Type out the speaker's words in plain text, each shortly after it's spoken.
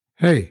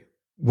Hey,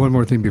 one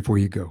more thing before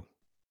you go.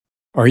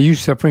 Are you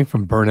suffering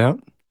from burnout?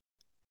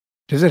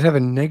 Does it have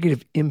a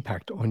negative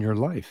impact on your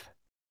life?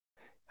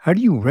 How do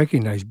you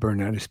recognize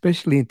burnout,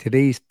 especially in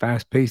today's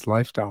fast-paced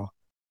lifestyle?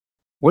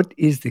 What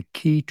is the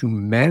key to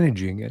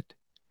managing it?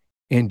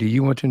 And do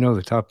you want to know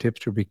the top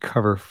tips to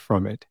recover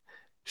from it?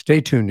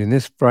 Stay tuned. In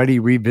this Friday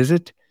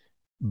Revisit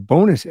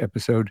bonus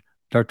episode,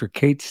 Dr.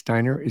 Kate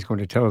Steiner is going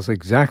to tell us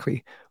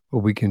exactly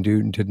what we can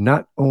do to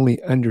not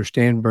only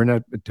understand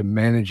burnout, but to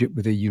manage it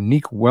with a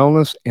unique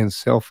wellness and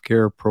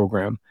self-care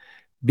program.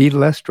 Be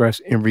less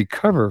stressed and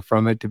recover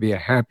from it to be a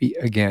happy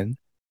again.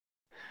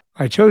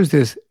 I chose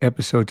this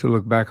episode to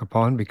look back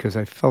upon because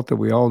I felt that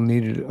we all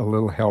needed a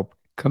little help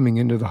coming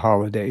into the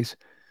holidays.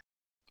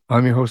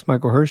 I'm your host,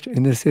 Michael Hurst,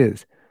 and this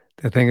is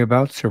The Thing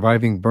About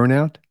Surviving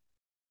Burnout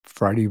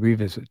Friday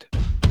Revisit.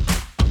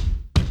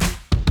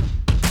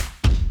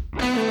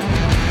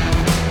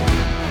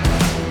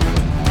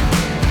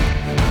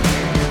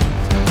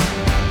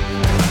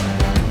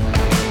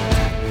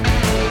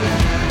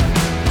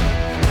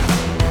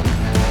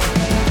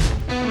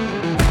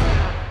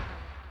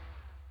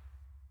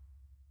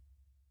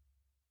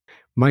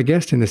 My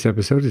guest in this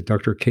episode is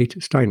Dr. Kate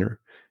Steiner.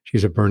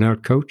 She's a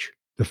burnout coach,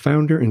 the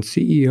founder and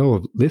CEO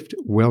of Lift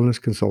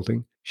Wellness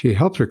Consulting. She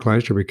helps her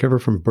clients to recover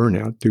from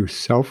burnout through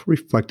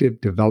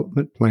self-reflective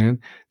development plan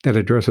that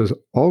addresses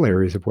all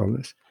areas of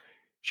wellness.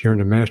 She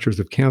earned a Master's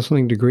of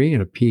Counseling degree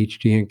and a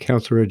PhD in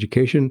counselor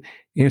education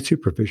and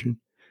supervision.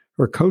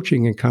 Her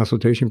coaching and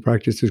consultation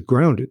practice is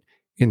grounded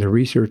in the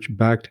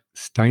research-backed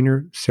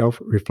Steiner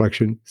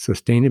Self-Reflection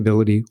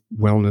Sustainability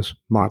Wellness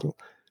Model,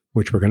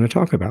 which we're going to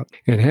talk about,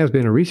 and has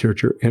been a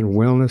researcher and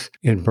wellness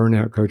and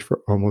burnout coach for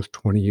almost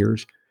 20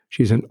 years.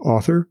 She's an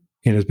author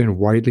and has been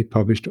widely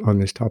published on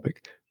this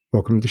topic.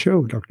 Welcome to the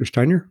show, Dr.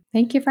 Steiner.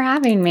 Thank you for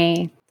having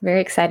me. Very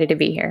excited to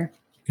be here.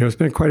 It's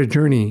been quite a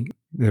journey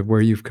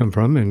where you've come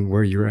from and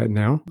where you're at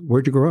now.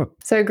 Where'd you grow up?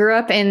 So I grew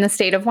up in the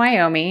state of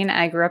Wyoming.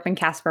 I grew up in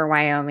Casper,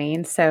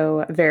 Wyoming.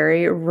 So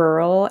very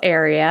rural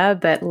area,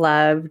 but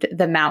loved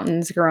the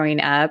mountains growing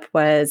up,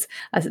 was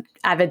an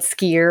avid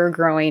skier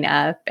growing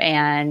up,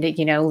 and,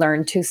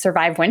 learned to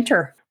survive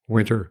winter.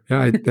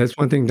 Yeah, that's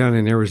one thing down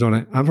in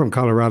Arizona. I'm from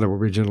Colorado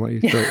originally.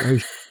 So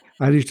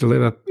I used to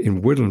live up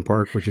in Woodland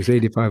Park, which is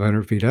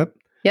 8,500 feet up.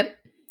 Yep.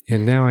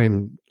 And now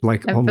I'm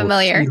almost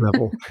familiar. sea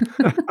level.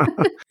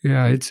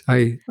 Yeah,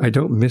 I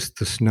don't miss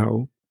the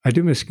snow. I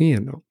do miss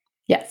skiing though.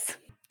 Yes.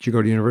 Did you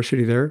go to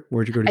university there?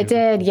 Where'd you go to I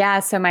university? did,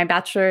 yeah. So my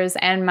bachelor's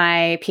and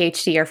my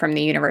PhD are from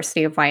the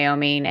University of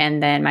Wyoming,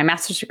 and then my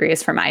master's degree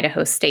is from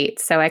Idaho State.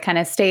 So I kind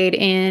of stayed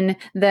in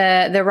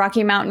the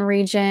Rocky Mountain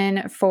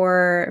region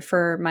for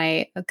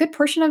a good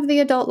portion of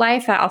the adult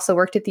life. I also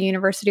worked at the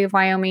University of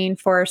Wyoming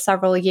for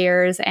several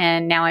years,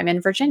 and now I'm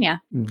in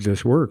Virginia.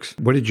 This works.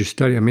 What did you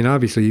study? I mean,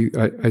 obviously,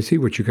 I see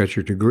what you got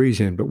your degrees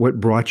in, but what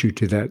brought you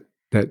to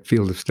that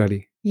field of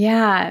study?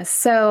 Yeah.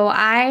 So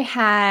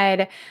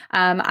I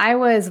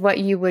was what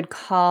you would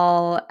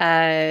call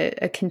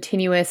a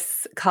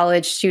continuous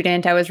college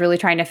student. I was really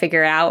trying to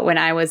figure out when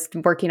I was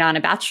working on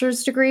a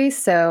bachelor's degree.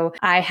 So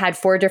I had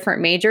 4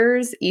 different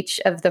majors, each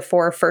of the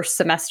 4 first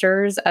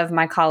semesters of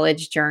my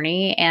college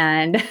journey,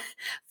 and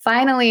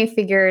finally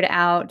figured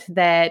out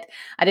that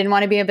I didn't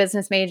want to be a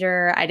business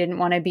major. I didn't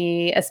want to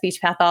be a speech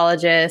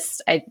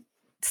pathologist.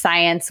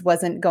 Science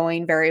wasn't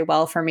going very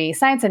well for me.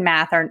 Science and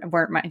math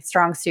weren't my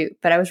strong suit,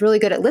 but I was really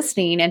good at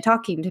listening and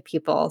talking to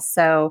people.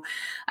 So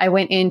I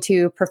went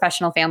into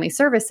professional family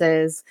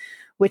services,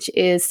 which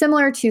is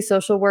similar to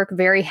social work,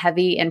 very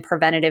heavy in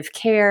preventative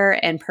care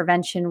and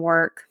prevention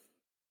work.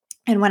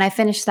 And when I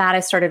finished that, I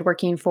started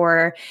working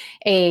for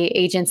a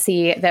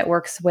agency that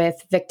works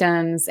with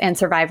victims and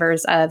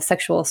survivors of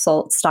sexual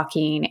assault,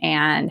 stalking,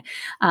 and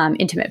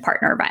intimate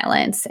partner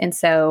violence. And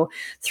so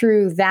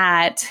through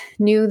that,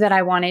 knew that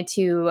I wanted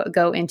to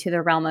go into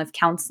the realm of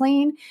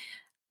counseling.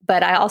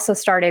 But I also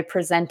started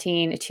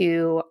presenting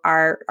to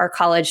our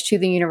college, to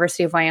the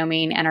University of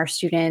Wyoming, and our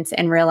students,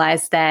 and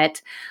realized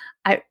that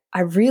I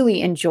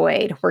really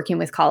enjoyed working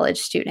with college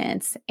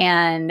students,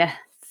 and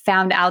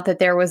found out that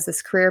there was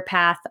this career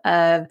path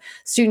of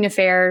student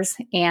affairs.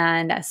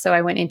 And so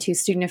I went into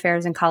student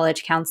affairs and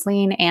college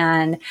counseling,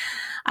 and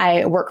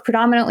I work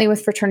predominantly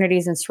with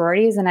fraternities and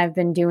sororities. And I've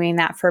been doing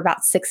that for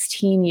about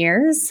 16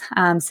 years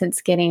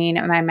since getting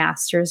my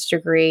master's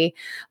degree.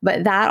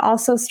 But that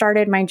also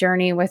started my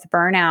journey with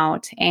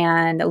burnout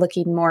and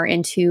looking more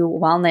into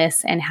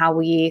wellness and how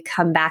we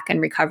come back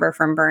and recover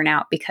from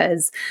burnout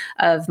because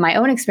of my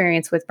own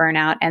experience with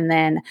burnout. And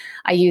then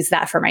I use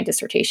that for my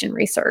dissertation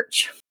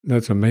research.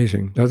 That's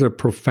amazing. That's a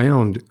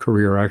profound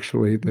career,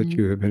 actually, that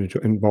you have been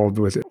involved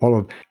with. All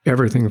of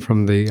everything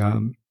from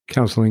the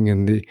counseling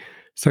and the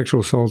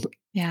sexual assault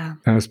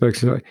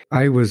aspects.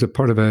 I was a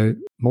part of a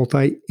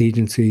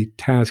multi-agency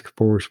task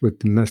force with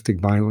domestic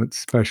violence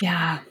specialists.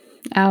 Yeah.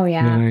 Oh,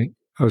 yeah. And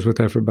I was with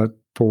that for about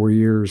 4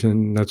 years,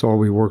 and that's all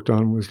we worked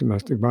on was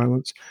domestic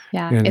violence.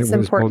 Yeah, and it's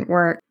important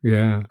work.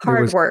 Yeah.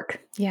 Hard work.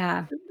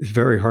 Yeah. It's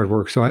very hard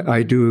work. So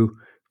I do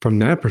from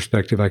that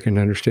perspective, I can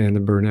understand the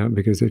burnout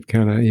because it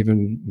kind of,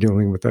 even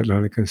dealing with that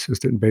on a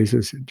consistent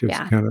basis, it just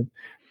Yeah, kind of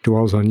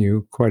dwells on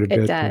you quite a it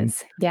bit and,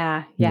 does.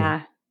 Yeah, you know,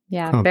 yeah,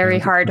 yeah. Very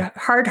compounds hard, itself.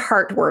 hard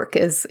heart work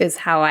is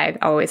how I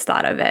always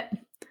thought of it.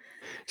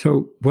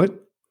 So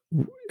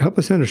help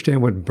us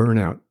understand what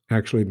burnout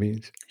actually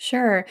means.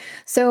 Sure.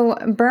 So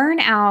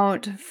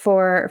burnout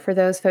for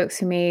those folks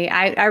who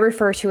I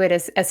refer to it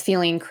as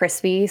feeling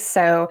crispy.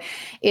 So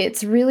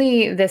it's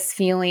really this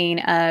feeling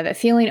of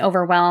feeling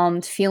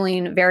overwhelmed,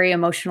 feeling very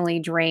emotionally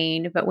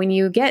drained. But when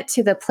you get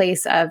to the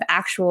place of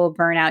actual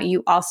burnout,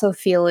 you also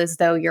feel as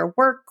though your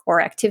work or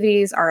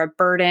activities are a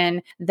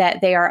burden,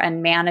 that they are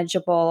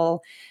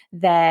unmanageable,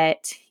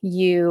 that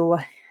you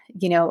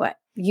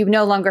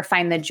no longer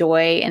find the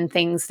joy in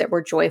things that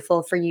were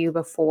joyful for you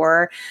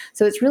before.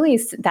 So it's really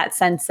that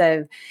sense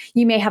of,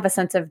 you may have a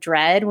sense of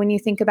dread when you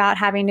think about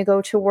having to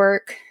go to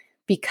work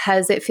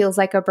because it feels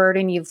like a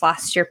burden. You've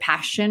lost your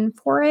passion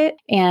for it.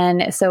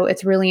 And so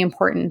it's really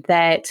important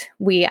that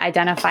we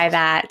identify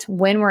that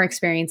when we're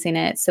experiencing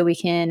it so we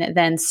can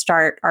then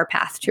start our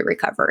path to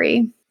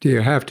recovery. Do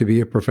you have to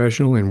be a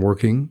professional in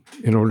working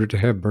in order to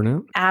have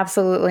burnout?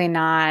 Absolutely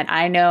not.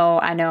 I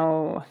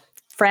know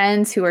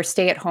friends who are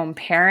stay-at-home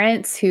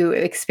parents who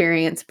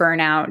experience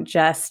burnout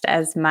just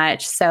as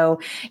much. So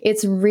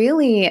it's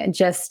really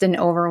just an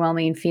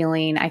overwhelming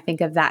feeling, I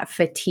think, of that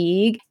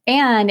fatigue.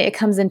 And it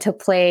comes into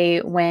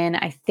play when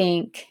I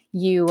think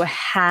you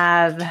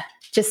have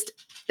just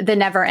the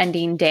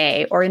never-ending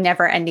day or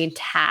never-ending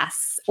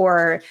tasks,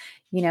 or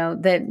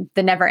the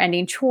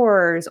never-ending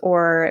chores,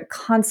 or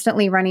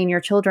constantly running your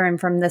children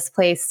from this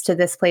place to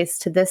this place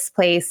to this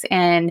place,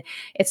 and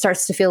it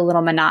starts to feel a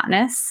little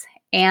monotonous,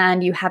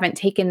 and you haven't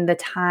taken the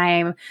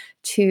time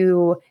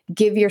to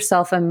give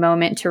yourself a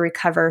moment to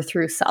recover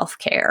through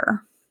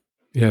self-care.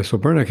 Yeah, so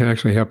burnout can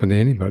actually happen to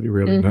anybody,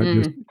 really, not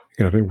just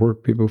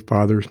work people,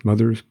 fathers,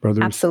 mothers,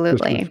 brothers,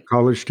 sisters, Absolutely.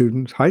 college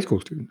students, high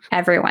school students.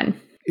 Everyone.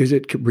 Is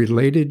it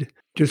related,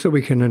 just so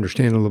we can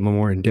understand a little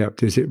more in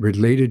depth, is it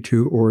related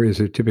to, or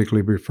is it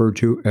typically referred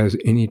to as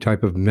any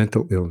type of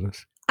mental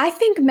illness? I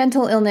think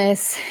mental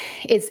illness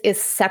is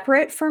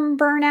separate from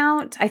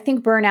burnout. I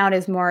think burnout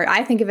is more,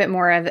 I think of it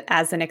more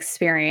as an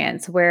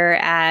experience,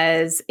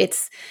 whereas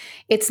it's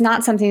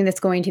not something that's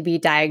going to be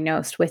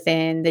diagnosed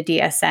within the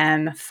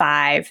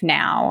DSM-5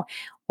 now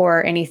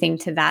or anything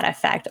to that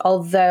effect.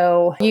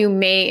 Although you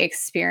may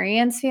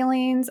experience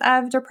feelings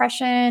of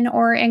depression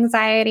or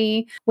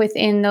anxiety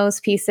within those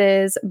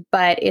pieces,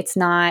 but it's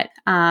not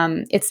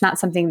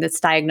something that's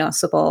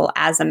diagnosable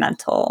as a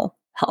mental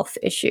health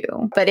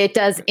issue, but it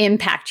does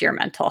impact your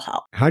mental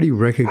health. How do you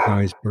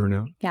recognize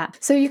burnout? Yeah.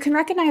 So you can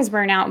recognize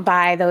burnout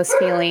by those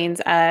feelings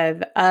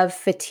of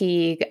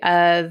fatigue,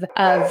 of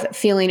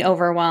feeling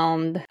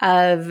overwhelmed,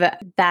 of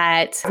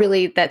that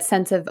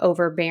sense of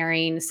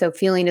overbearing. So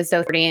feeling as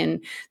though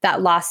in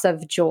that loss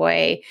of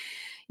joy.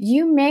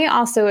 You may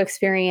also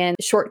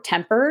experience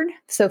short-tempered.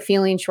 So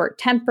feeling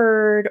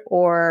short-tempered,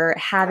 or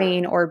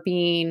having or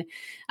being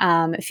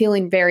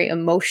feeling very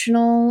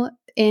emotional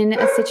in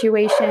a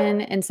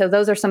situation. And so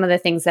those are some of the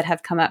things that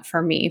have come up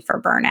for me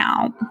for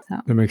burnout. So,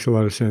 That makes a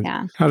lot of sense.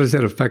 yeah. How does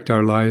that affect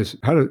our lives?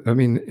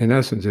 In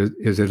essence,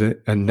 is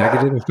it a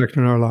negative effect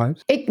on our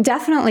lives? It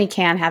definitely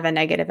can have a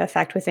negative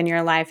effect within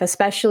your life,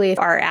 especially if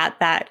you are at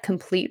that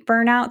complete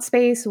burnout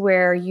space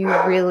where you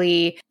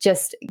really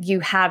you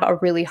have a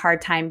really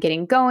hard time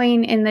getting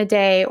going in the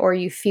day, or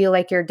you feel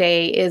like your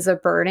day is a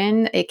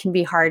burden. It can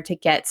be hard to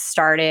get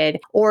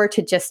started or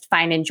to just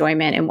find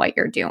enjoyment in what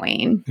you're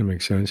doing. That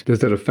makes sense. Does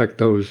that affect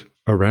those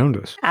around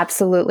us?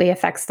 Absolutely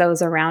affects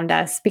those around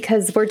us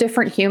because we're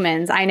different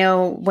humans. I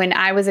know when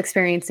I was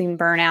experiencing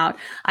burnout,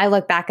 I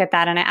look back at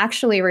that and I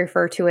actually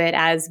refer to it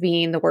as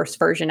being the worst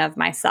version of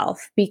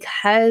myself,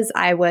 because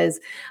I was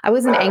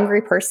an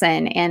angry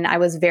person and I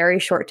was very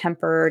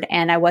short-tempered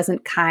and I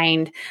wasn't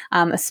kind,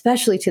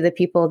 especially to the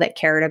people that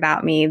cared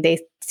about me. They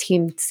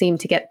seemed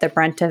to get the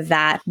brunt of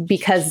that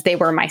because they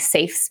were my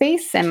safe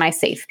space and my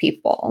safe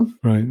people.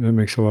 Right. That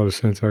makes a lot of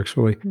sense,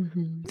 actually.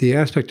 Mm-hmm. The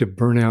aspect of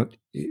burnout,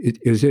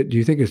 do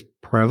you think it's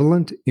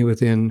prevalent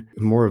within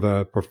more of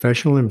a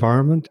professional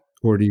environment,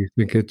 or do you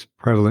think it's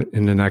prevalent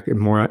in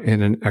more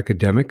in an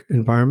academic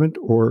environment,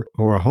 or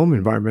a home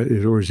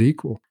environment, or is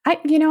equal?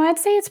 I'd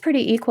say it's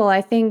pretty equal.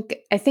 I think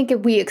if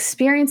we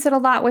experience it a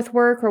lot with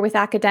work or with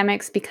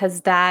academics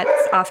because that's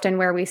often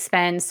where we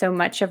spend so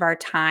much of our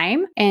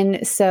time.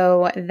 And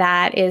so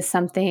that is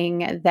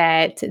something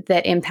that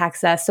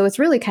impacts us. So it's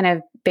really kind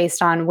of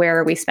based on where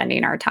are we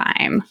spending our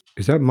time.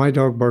 Is that my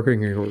dog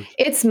barking or yours?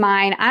 It's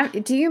mine.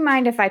 Do you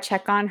mind if I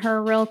check on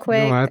her real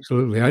quick? No,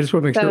 absolutely. I just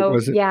want to make sure it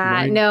wasn't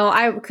mine. No,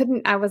 I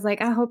couldn't. I was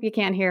like, I hope you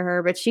can't hear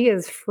her, but she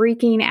is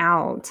freaking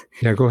out.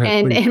 Yeah, go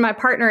ahead. And my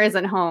partner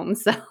isn't home,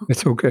 so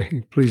it's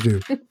okay. Please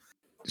do.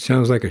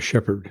 Sounds like a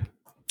shepherd.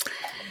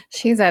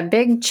 She's a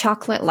big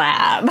chocolate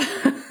lab.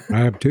 I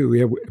have too.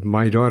 Yeah,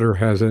 my daughter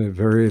has a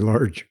very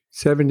large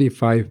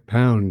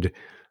 75-pound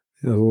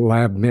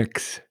lab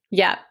mix.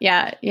 Yeah,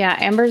 yeah, yeah.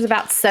 Amber's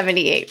about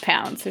 78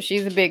 pounds, so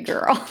she's a big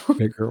girl.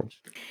 Big girl.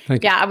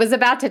 Thank you. Yeah, I was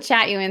about to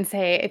chat you and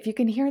say, if you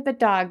can hear the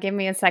dog, give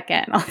me a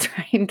second. I'll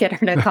try and get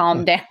her to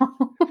calm down.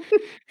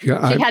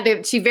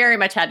 Yeah, She very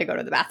much had to go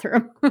to the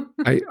bathroom.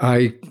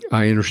 I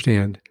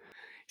understand.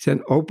 It's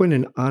an open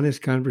and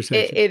honest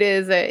conversation It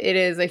is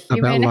a about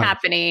human life.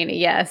 happening.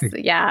 Yes. Ex-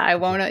 Yeah. I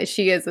won't,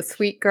 she is a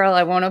sweet girl.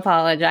 I won't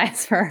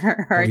apologize for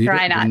her Oh, or you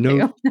try don't, not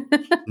no,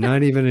 to.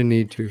 not even a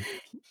need to,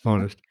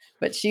 honest.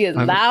 But she is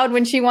I'm, loud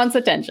when she wants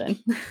attention.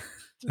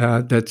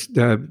 that's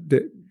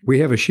we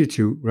have a Shih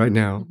Tzu right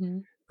now.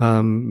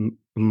 Mhm.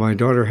 My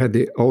daughter had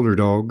the older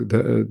dog,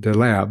 the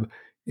lab,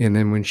 and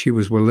then when she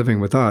was living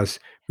with us,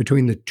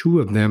 between the two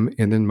of them,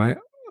 and then my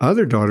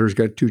other daughter's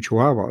got two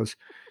Chihuahuas.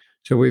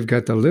 So we've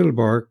got the little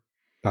bark,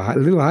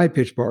 little high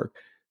pitched bark,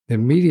 the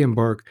medium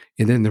bark,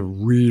 and then the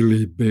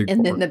really big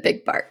And then bark. the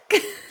big bark.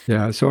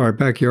 Yeah. So our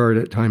backyard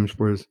at times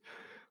was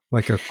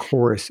like a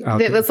chorus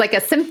out It there. was like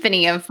a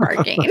symphony of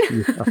barking.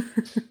 Yeah.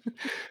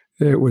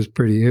 It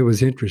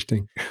was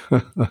interesting.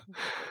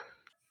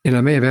 And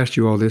I may have asked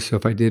you all this, so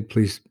if I did,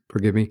 please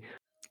forgive me.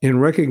 In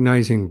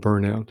recognizing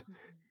burnout,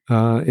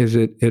 is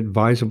it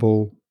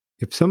advisable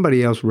if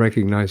somebody else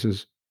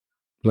recognizes,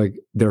 like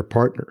their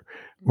partner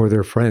or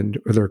their friend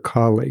or their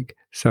colleague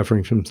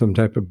suffering from some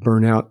type of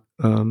burnout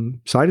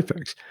side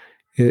effects,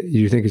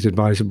 you think it's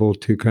advisable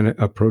to kind of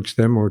approach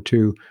them or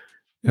to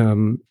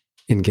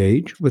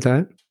engage with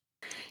that?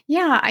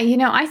 Yeah,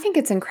 I think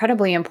it's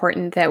incredibly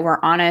important that we're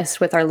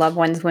honest with our loved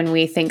ones when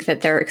we think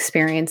that they're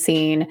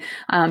experiencing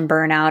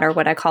burnout or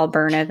what I call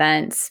burn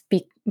events,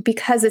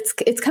 because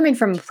it's coming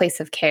from a place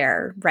of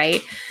care,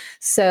 right?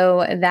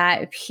 So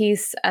that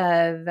piece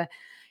of,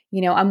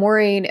 I'm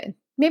worried,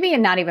 maybe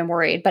I'm not even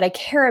worried, but I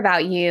care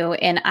about you,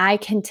 and I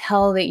can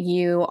tell that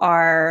you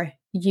are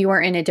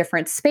in a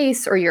different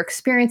space, or you're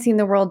experiencing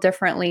the world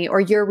differently, or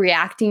you're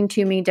reacting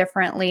to me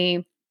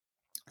differently.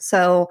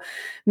 So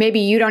maybe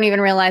you don't even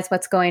realize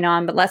what's going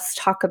on, but let's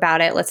talk about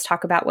it. Let's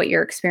talk about what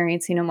you're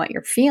experiencing and what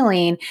you're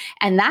feeling.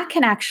 And that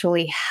can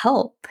actually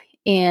help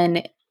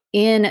in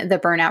the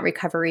burnout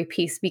recovery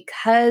piece,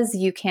 because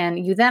you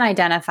then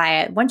identify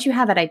it. Once you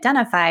have it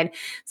identified,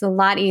 it's a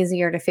lot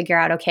easier to figure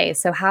out, okay,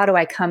 so how do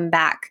I come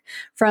back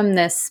from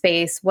this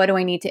space? What do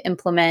I need to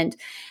implement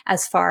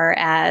as far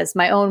as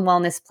my own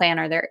wellness plan?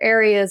 Are there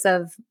areas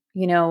of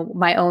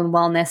my own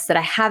wellness that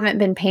I haven't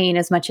been paying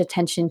as much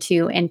attention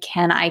to? And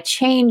can I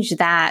change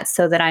that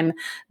so that I'm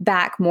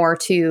back more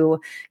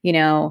to,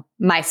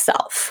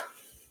 myself?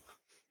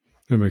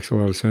 That makes a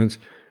lot of sense.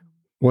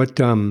 What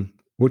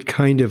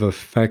kind of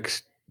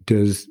effects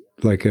does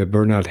like a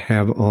burnout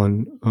have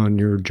on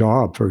your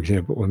job, for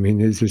example? I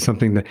mean, is there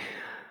something that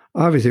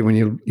obviously when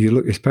you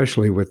look,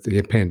 especially with the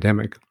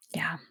pandemic,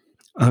 Yeah.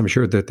 I'm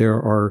sure that there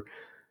are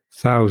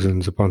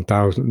thousands upon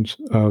thousands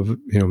of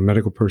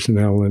medical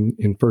personnel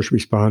and first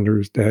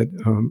responders that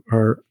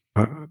are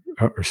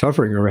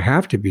suffering or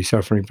have to be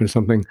suffering from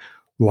something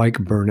like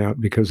burnout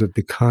because of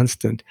the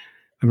constant.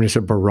 I mean, it's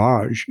a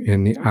barrage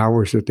in the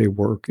hours that they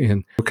work.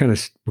 And what kind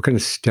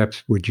of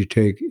steps would you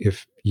take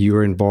if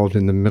you're involved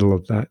in the middle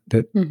of that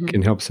Mhm.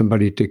 can help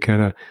somebody to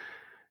kind of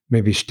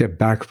maybe step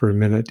back for a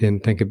minute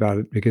and think about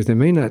it, because they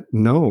may not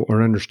know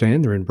or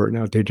understand they're in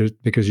burnout. They just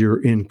because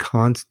you're in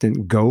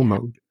constant go Yeah.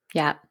 mode.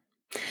 Yeah.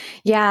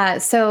 Yeah.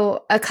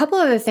 So a couple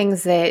of the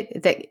things that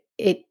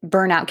it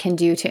burnout can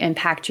do to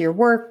impact your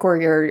work or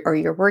your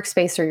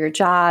workspace or your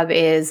job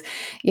is,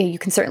 you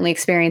can certainly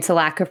experience a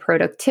lack of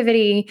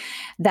productivity.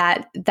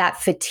 That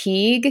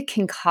fatigue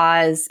can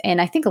cause,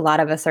 and I think a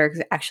lot of us are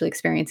actually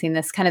experiencing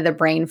this, kind of the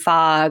brain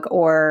fog,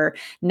 or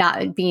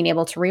not being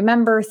able to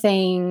remember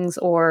things,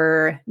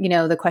 or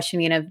the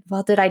questioning of,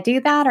 well, did I do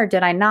that or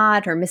did I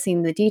not, or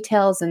missing the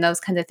details and those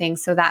kinds of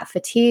things. So that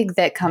fatigue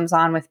that comes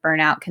on with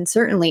burnout can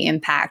certainly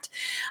impact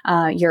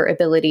your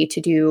ability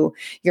to do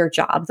your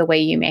job the way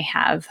you may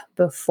have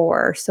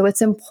before. So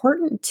it's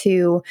important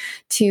to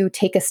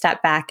take a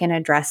step back and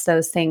address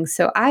those things.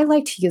 So I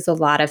like to use a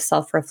lot of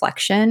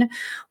self-reflection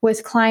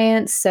with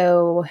clients.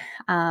 So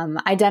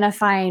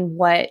identifying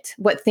what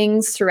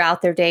things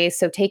throughout their day.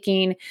 So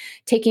taking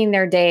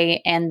their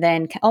day and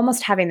then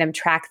almost having them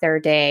track their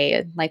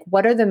day. Like,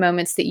 what are the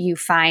moments that you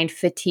find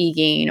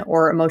fatiguing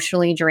or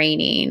emotionally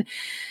draining?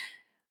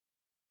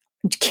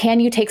 Can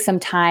you take some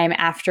time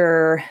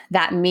after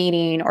that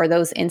meeting or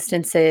those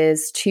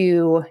instances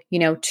to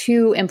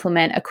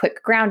implement a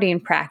quick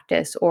grounding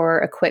practice or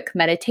a quick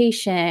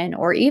meditation,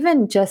 or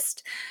even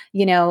just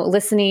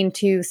listening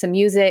to some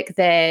music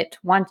that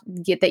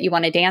you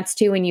want to dance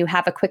to, and you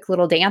have a quick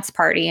little dance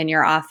party in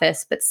your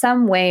office, but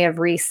some way of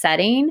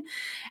resetting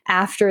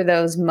after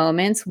those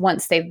moments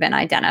once they've been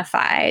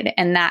identified.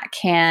 And that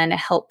can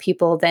help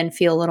people then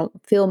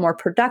feel more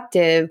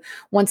productive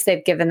once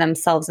they've given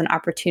themselves an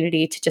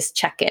opportunity to just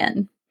check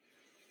in.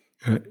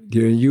 I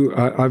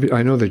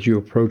know that you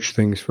approach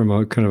things from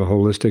a kind of a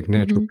holistic,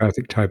 Mhm.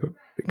 naturopathic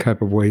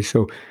type of way.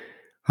 So,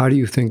 how do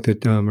you think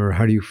that, or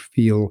how do you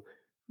feel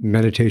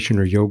meditation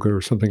or yoga or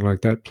something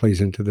like that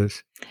plays into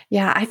this?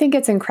 Yeah, I think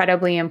it's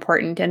incredibly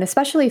important. And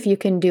especially if you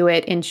can do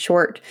it in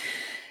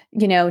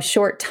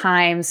short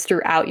times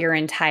throughout your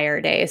entire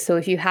day. So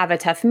if you have a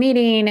tough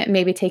meeting,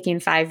 maybe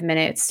taking 5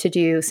 minutes to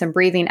do some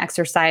breathing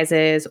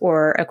exercises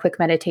or a quick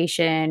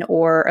meditation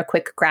or a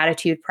quick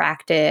gratitude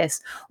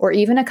practice, or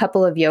even a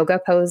couple of yoga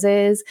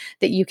poses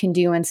that you can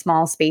do in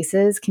small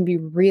spaces can be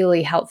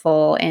really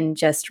helpful in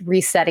just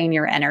resetting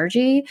your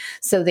energy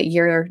so that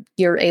you're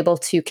able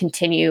to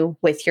continue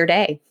with your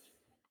day.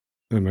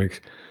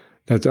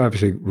 That's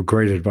obviously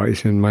great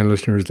advice. And my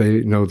listeners,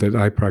 they know that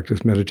I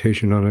practice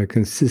meditation on a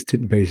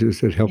consistent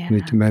basis. It helped me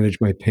Yeah. to manage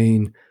my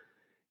pain.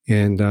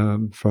 And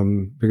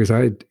because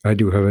I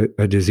do have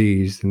a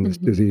disease, and this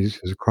disease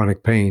is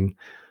chronic pain.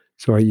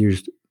 So I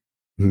used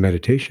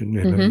meditation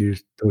and I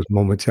used those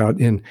moments out.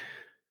 And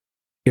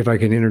if I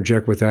can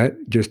interject with that,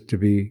 just to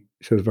be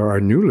sort of our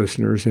new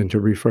listeners and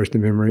to refresh the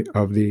memory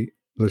of the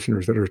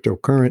listeners that are still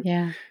current,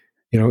 Yeah.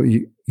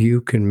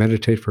 You can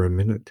meditate for a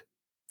minute.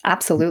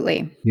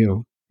 Absolutely.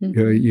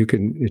 You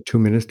can 2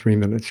 minutes, 3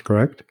 minutes,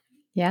 correct?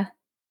 Yeah.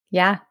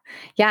 Yeah.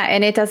 Yeah,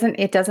 and it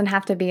doesn't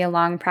have to be a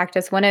long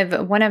practice. One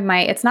of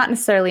my, it's not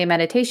necessarily a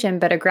meditation,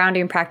 but a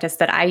grounding practice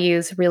that I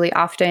use really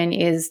often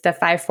is the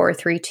 5 4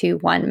 3 2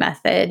 1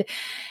 method.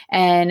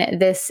 And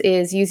this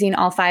is using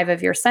all five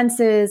of your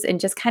senses and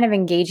just kind of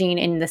engaging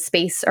in the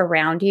space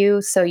around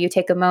you. So you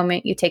take a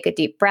moment, you take a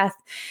deep breath,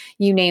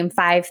 you name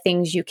 5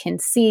 things you can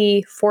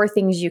see, 4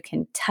 things you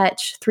can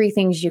touch, 3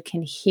 things you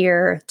can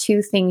hear,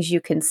 2 things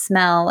you can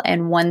smell,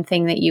 and 1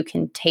 thing that you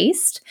can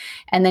taste.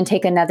 And then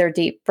take another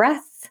deep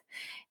breath,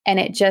 and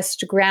it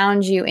just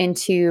grounds you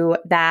into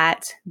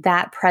that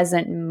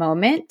present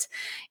moment.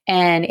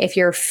 And if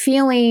you're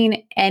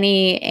feeling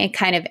any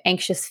kind of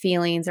anxious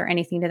feelings or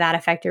anything to that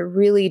effect, it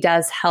really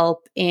does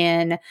help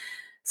in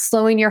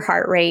slowing your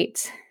heart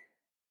rate,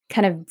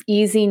 kind of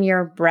easing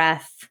your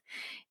breath.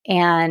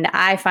 And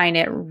I find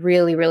it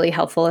really, really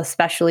helpful,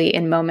 especially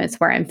in moments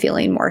where I'm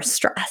feeling more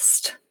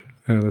stressed.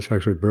 That's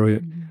actually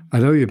brilliant. I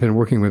know you've been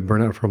working with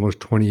burnout for almost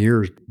 20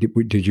 years.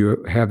 Did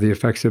you have the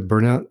effects of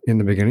burnout in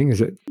the beginning?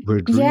 Is it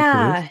what drew you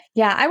to this?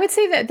 Yeah. I would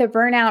say that the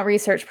burnout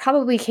research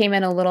probably came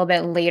in a little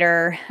bit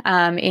later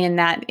in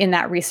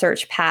that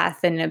research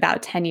path in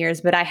about 10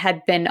 years. But I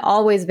had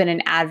always been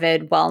an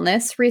avid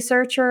wellness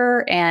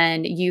researcher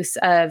and use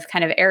of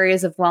kind of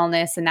areas of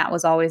wellness, and that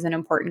was always an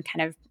important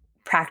kind of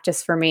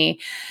practice for me.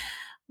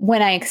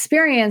 When I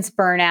experienced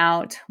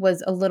burnout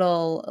was a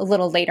little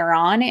later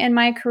on in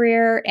my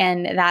career,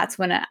 and that's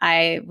when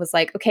I was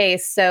like, okay,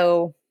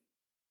 so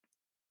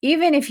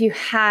even if you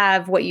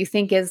have what you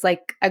think is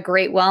like a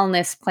great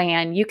wellness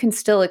plan, you can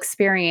still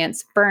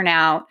experience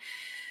burnout.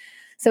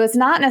 So it's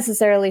not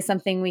necessarily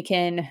something we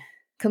can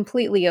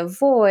completely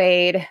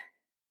avoid.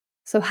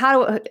 So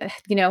how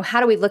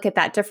do we look at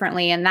that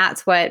differently? And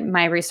that's what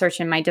my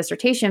research and my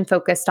dissertation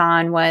focused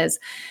on was,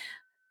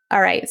 all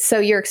right, so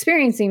you're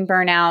experiencing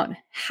burnout.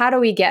 How do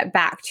we get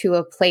back to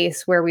a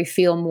place where we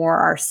feel more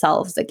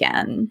ourselves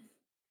again?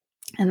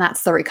 And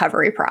that's the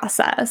recovery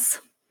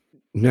process.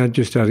 Not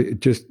just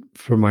just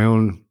for my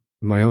own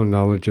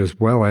knowledge as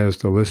well as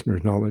the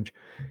listener's knowledge.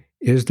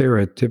 Is there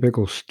a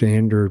typical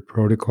standard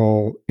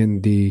protocol in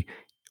the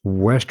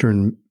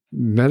Western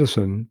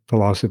medicine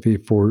philosophy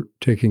for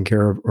taking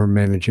care of or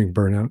managing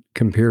burnout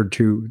compared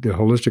to the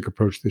holistic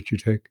approach that you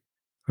take?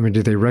 I mean,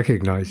 do they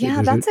recognize it? Yeah, Is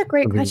it that's a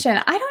great something? question.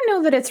 I don't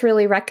know that it's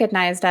really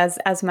recognized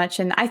as much,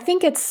 and I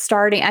think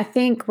I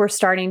think we're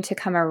starting to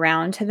come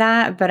around to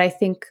that, but I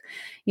think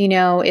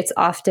it's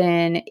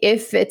often,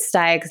 if it's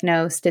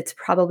diagnosed, it's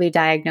probably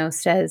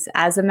diagnosed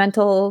as a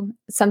mental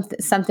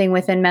something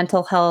within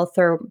mental health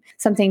or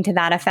something to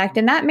that effect,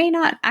 and that may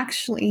not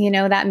actually,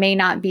 that may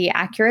not be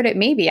accurate. It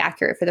may be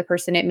accurate for the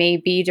person. It may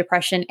be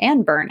depression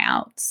and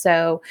burnout.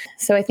 So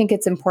I think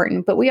it's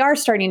important, but we are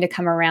starting to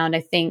come around.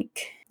 I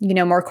think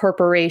more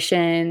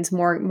corporations,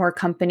 more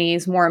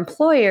companies, more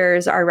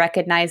employers are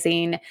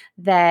recognizing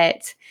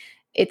that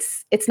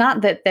it's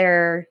not that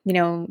their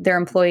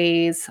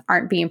employees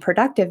aren't being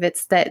productive.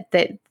 It's that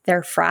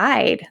they're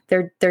fried.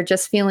 They're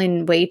just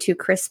feeling way too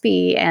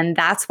crispy, and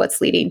that's what's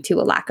leading to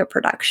a lack of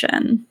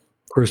production.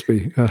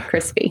 Crispy.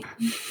 Crispy.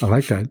 I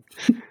like that.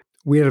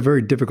 We had a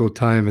very difficult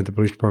time at the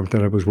police department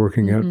that I was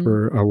working at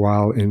for a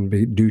while,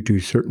 and due to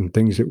certain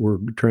things that were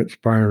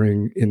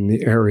transpiring in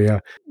the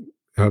area,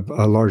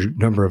 a large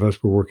number of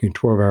us were working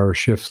 12-hour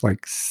shifts,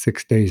 like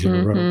 6 days in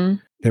a row.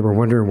 They were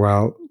wondering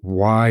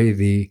why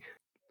the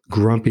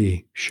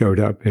grumpy showed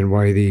up and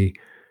why the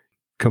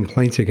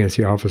complaints against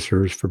the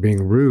officers for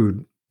being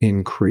rude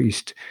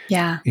increased.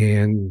 Yeah.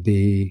 And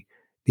the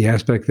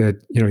aspect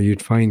that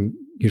you'd find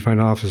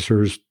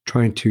officers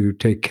trying to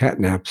take cat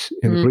naps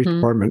in the police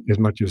department as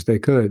much as they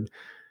could,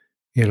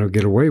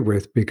 get away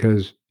with,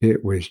 because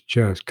it was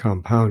just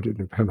compounded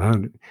and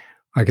compounded.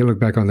 I can look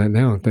back on that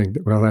now and think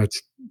that, well,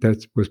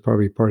 that was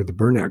probably part of the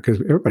burnout because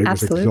everybody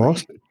was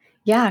exhausted.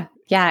 Yeah.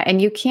 Yeah.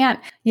 And you can't,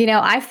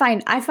 I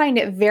find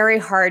it very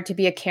hard to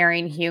be a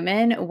caring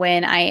human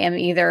when I am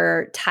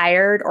either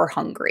tired or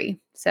hungry.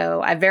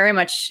 So I very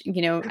much,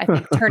 I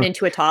think turn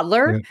into a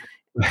toddler.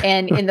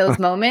 and in those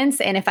moments.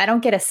 And if I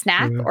don't get a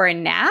snack Yeah. or a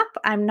nap,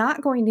 I'm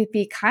not going to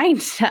be kind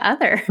to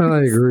others.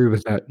 I agree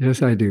with that.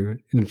 Yes, I do.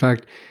 In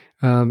fact,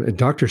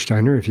 Dr.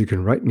 Steiner, if you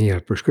can write me a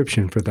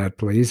prescription for that,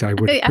 please, I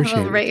would I will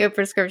appreciate write it. you a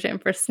prescription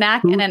for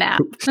snack and a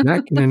nap.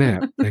 Snack and a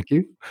nap. Thank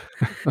you.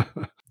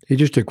 Hey,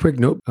 just a quick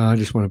note. I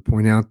just want to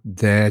point out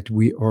that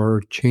we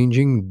are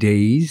changing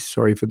days.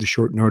 Sorry for the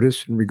short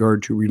notice in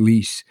regard to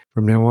release.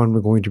 From now on, we're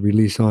going to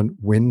release on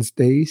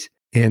Wednesdays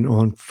and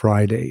on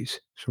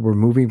Fridays. So we're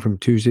moving from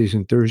Tuesdays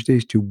and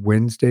Thursdays to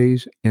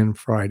Wednesdays and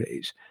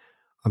Fridays.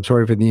 I'm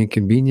sorry for the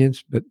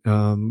inconvenience, but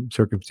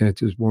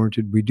circumstances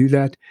warranted we do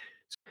that.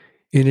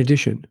 In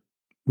addition,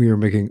 we are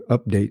making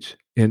updates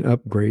and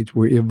upgrades.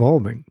 We're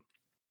evolving.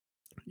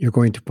 You're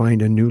going to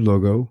find a new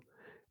logo,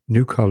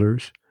 new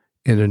colors,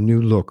 and a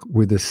new look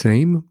with the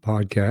same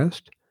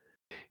podcast.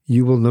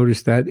 You will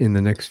notice that in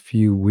the next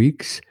few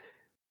weeks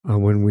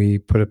when we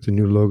put up the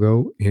new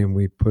logo and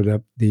we put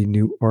up the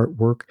new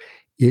artwork.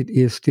 It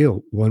is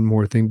still one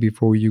more thing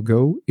before you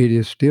go. It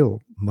is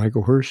still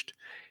Michael Hurst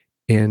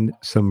and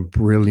some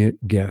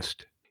brilliant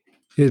guests.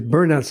 Is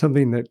burnout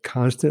something that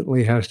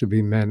constantly has to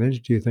be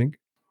managed, do you think?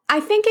 I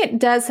think it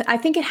does. I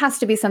think it has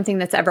to be something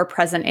that's ever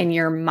present in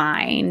your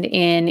mind.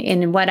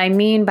 In what I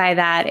mean by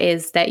that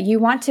is that you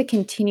want to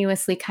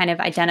continuously kind of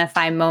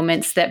identify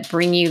moments that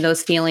bring you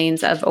those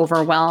feelings of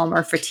overwhelm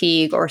or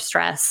fatigue or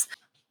stress.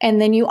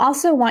 And then you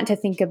also want to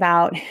think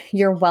about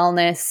your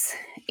wellness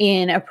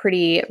in a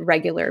pretty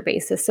regular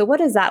basis. So what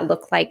does that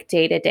look like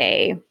day to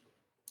day?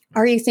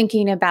 Are you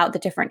thinking about the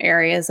different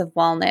areas of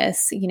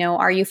wellness?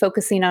 Are you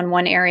focusing on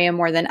one area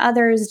more than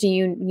others?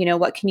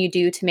 What can you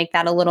do to make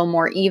that a little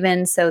more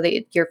even so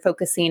that you're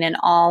focusing in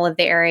all of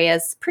the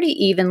areas pretty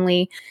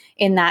evenly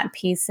in that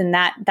piece? And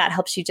that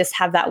helps you just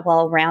have that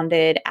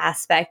well-rounded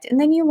aspect. And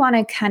then you want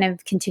to kind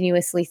of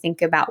continuously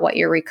think about what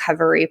your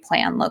recovery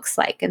plan looks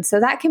like. And so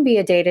that can be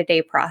a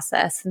day-to-day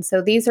process. And so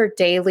these are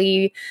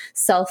daily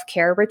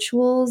self-care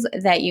rituals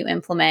that you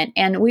implement.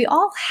 And we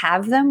all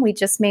have them. We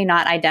just may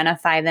not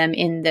identify them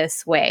in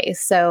this way.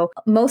 So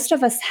most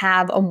of us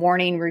have a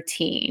morning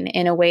routine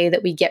in a way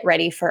that we get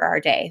ready for our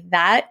day.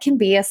 That can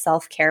be a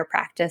self-care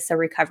practice, a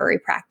recovery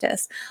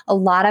practice. A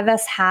lot of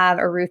us have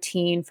a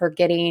routine for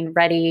getting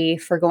ready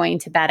for going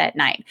to bed at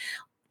night.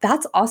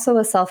 That's also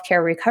a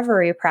self-care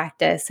recovery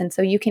practice. And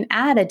so you can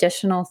add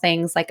additional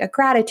things like a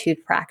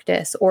gratitude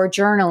practice or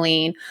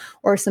journaling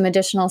or some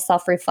additional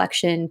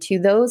self-reflection to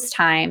those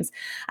times.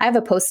 I have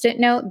a Post-it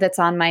note that's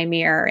on my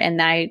mirror,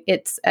 and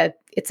it's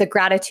a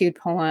gratitude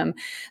poem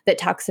that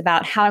talks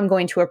about how I'm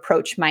going to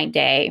approach my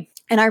day.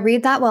 And I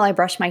read that while I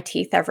brush my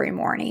teeth every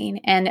morning.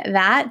 And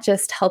that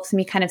just helps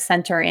me kind of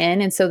center in.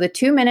 And so the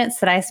 2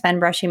 minutes that I spend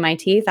brushing my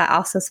teeth, I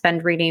also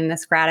spend reading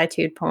this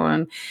gratitude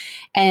poem.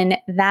 And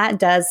that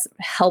does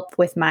help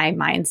with my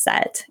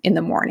mindset in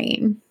the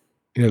morning.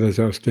 Yeah, that's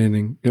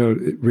outstanding.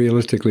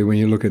 Realistically, when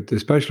you look at,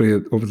 especially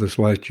over this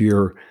last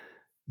year,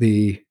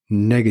 the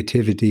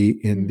negativity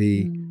and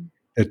the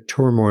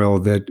turmoil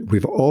that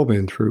we've all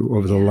been through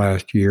over the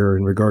last year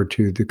in regard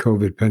to the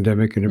COVID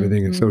pandemic and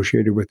everything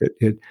associated with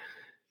it,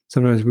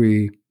 sometimes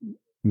we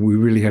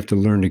really have to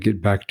learn to get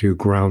back to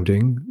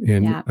grounding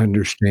and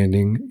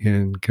understanding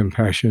and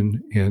compassion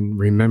and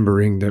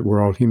remembering that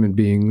we're all human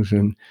beings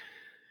and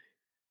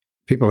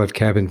people have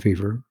cabin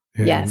fever.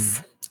 And,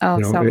 yes.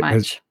 Oh, so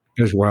much.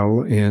 As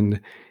well.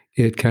 And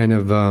it kind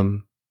of,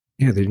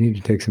 they need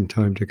to take some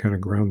time to kind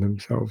of ground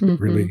themselves. It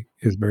really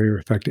is very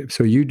effective.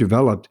 So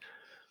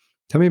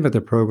tell me about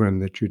the program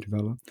that you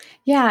developed.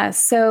 Yeah.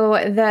 So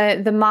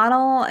the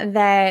model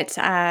that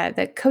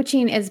the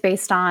coaching is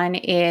based on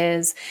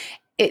is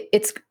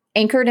it's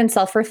anchored in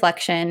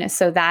self-reflection.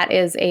 So that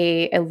is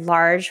a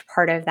large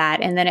part of that.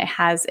 And then it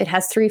has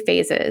 3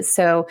 phases.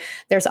 So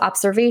there's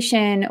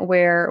observation,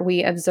 where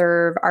we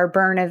observe our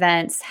burn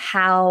events,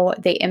 how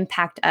they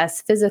impact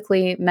us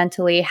physically,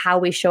 mentally, how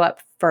we show up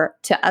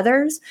to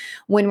others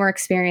when we're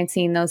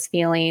experiencing those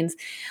feelings.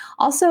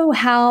 Also,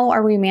 how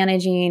are we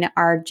managing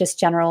our just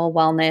general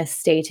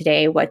wellness day to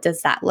day? What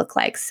does that look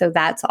like? So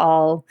that's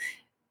all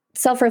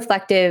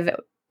self-reflective,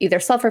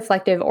 either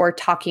self-reflective or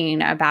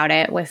talking about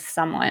it with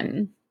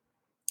someone.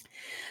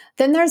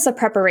 Then there's a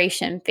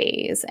preparation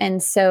phase.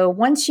 And so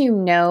once you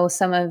know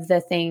some of the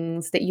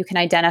things that you can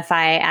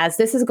identify as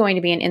this is going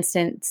to be an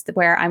instance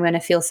where I'm going to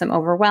feel some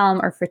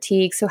overwhelm or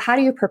fatigue. So how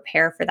do you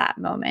prepare for that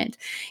moment?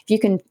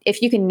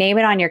 If you can name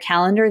it on your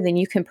calendar, then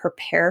you can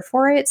prepare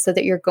for it so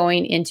that you're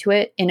going into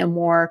it in a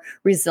more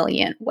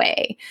resilient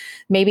way.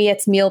 Maybe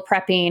it's meal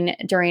prepping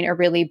during a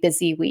really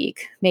busy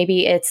week.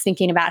 Maybe it's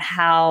thinking about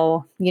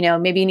how,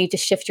 maybe you need to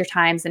shift your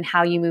times and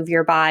how you move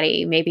your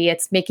body. Maybe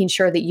it's making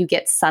sure that you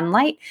get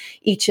sunlight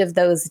each of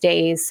those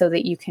days so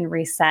that you can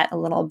reset a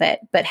little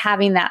bit. But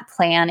having that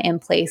plan in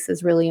place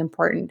is really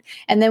important.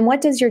 And then what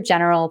does your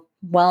general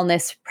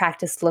wellness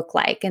practice look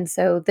like? And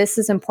so this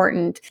is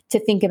important to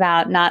think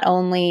about not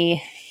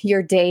only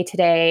your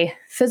day-to-day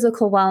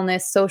physical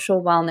wellness,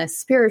 social wellness,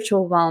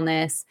 spiritual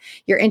wellness,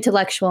 your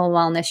intellectual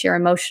wellness, your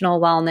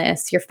emotional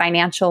wellness, your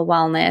financial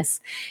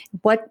wellness.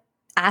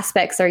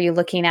 aspects are you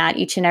looking at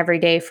each and every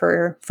day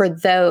for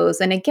those?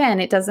 And again,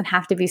 it doesn't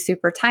have to be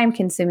super time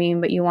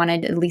consuming, but you want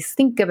to at least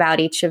think about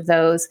each of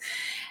those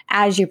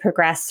as you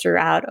progress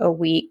throughout a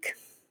week.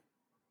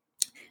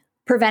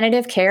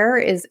 Preventative care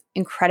is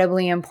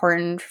incredibly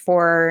important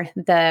for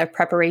the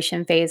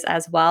preparation phase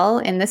as well.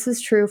 And this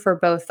is true for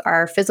both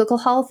our physical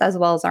health as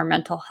well as our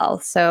mental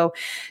health. So,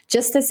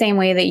 just the same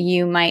way that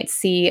you might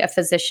see a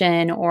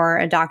physician or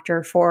a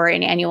doctor for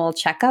an annual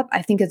checkup,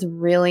 I think it's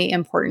really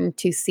important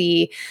to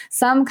see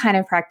some kind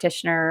of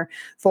practitioner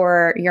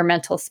for your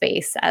mental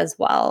space as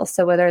well.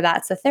 So, whether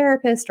that's a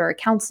therapist or a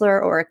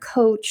counselor or a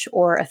coach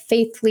or a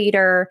faith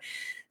leader,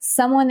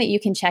 someone that you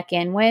can check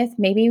in with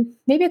maybe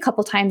a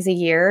couple times a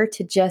year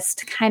to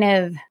just kind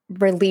of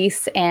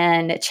release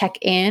and check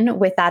in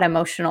with that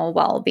emotional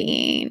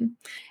well-being.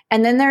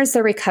 And then there's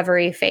the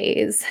recovery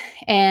phase.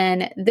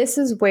 And this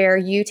is where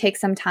you take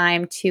some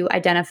time to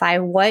identify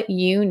what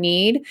you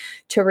need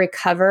to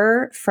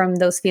recover from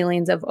those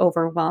feelings of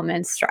overwhelm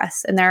and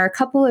stress. And there are a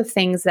couple of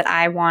things that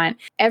I want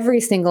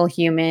every single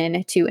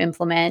human to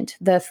implement.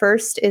 The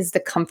first is the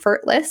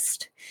comfort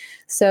list.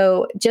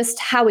 So, just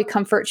how we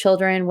comfort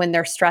children when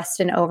they're stressed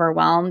and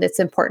overwhelmed, it's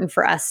important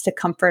for us to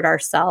comfort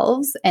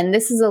ourselves. And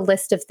this is a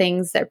list of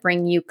things that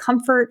bring you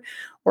comfort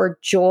or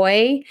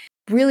joy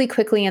really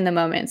quickly in the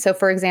moment. So,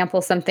 for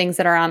example, some things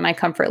that are on my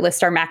comfort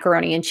list are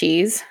macaroni and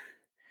cheese,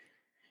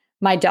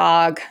 my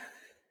dog,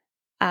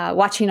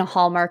 watching a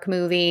Hallmark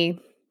movie,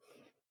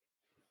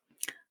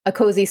 a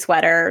cozy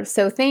sweater.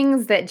 So,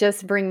 things that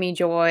just bring me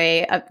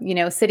joy,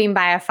 sitting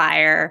by a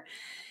fire.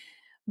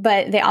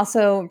 But they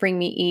also bring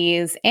me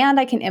ease, and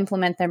I can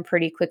implement them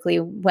pretty quickly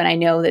when I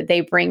know that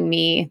they bring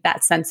me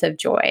that sense of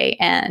joy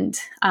and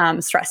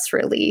stress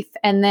relief.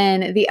 And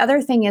then the other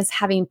thing is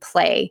having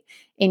play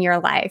in your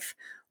life.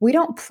 We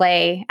don't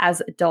play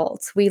as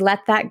adults. We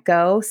let that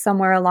go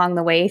somewhere along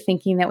the way,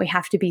 thinking that we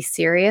have to be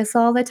serious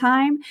all the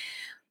time.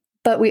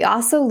 But we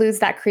also lose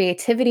that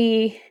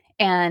creativity,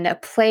 and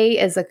play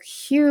is a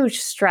huge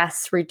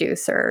stress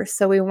reducer.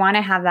 So we want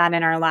to have that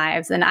in our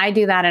lives. And I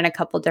do that in a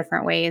couple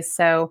different ways.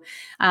 So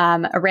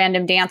a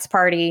random dance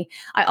party.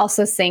 I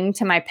also sing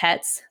to my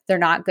pets. They're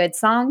not good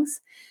songs.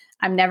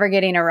 I'm never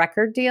getting a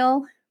record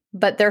deal,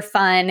 but they're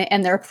fun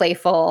and they're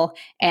playful.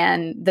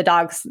 And the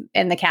dogs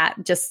and the cat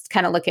just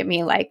kind of look at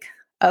me like,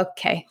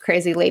 okay,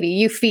 crazy lady,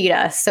 you feed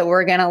us, so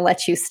we're going to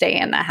let you stay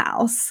in the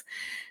house.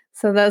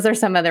 So those are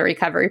some of the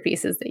recovery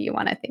pieces that you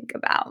want to think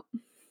about.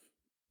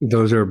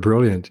 Those are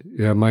brilliant.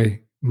 Yeah,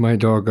 my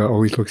dog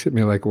always looks at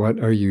me like, "What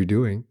are you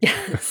doing?"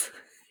 Yes.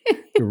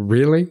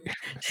 Really?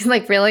 She's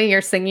like, really? You're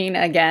singing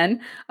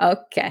again?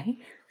 Okay.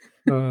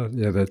 Yeah,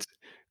 that's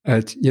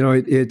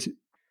it's.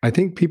 I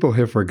think people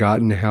have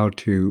forgotten how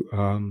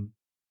to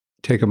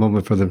take a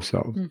moment for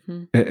themselves,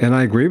 Mm-hmm. and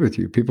I agree with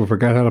you. People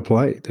forgot how to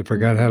play. They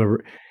forgot Mm-hmm.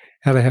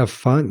 how to have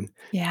fun.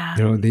 Yeah.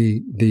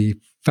 The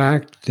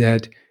fact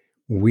that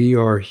we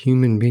are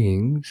human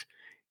beings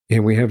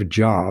and we have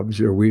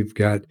jobs, or we've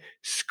got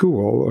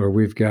school, or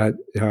we've got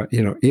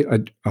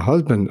a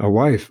husband, a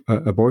wife,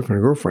 a boyfriend,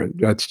 a girlfriend.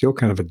 That's still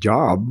kind of a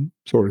job,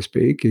 so to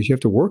speak, because you have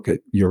to work at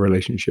your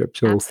relationship.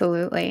 So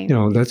Absolutely.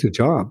 that's a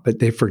job, but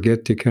they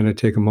forget to kind of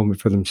take a moment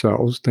for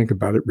themselves, think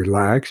about it,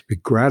 relax.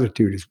 But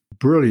gratitude is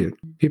brilliant.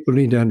 People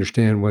need to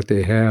understand what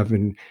they have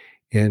and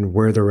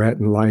where they're at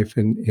in life,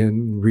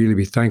 and really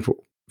be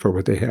thankful for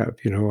what they have.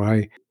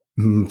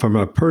 From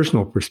a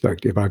personal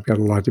perspective, I've got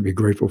a lot to be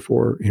grateful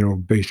for,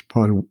 based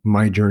upon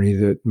my journey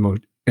that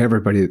most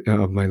everybody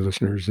of my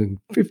listeners in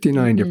 59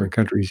 Mm-hmm. different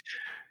countries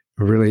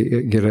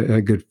really get a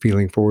good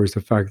feeling for, is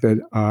the fact that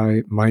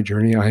my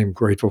journey, I am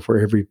grateful for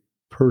every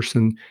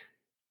person,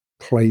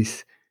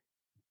 place,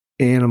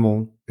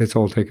 animal that's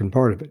all taken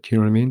part of it. You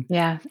know what I mean?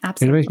 Yeah,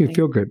 And it makes me absolutely.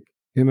 feel good.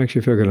 It makes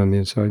you feel good on the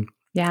inside.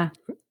 Yeah.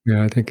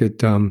 Yeah, I think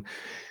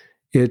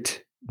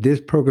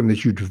this program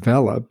that you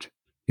developed,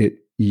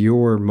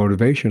 your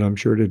motivation, I'm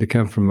sure, did it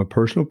come from a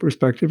personal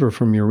perspective or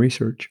from your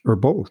research, or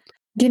both?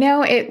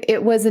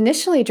 It was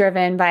initially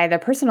driven by the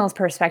personal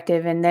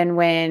perspective, and then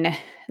when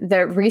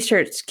the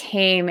research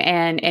came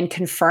and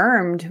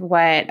confirmed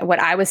what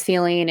I was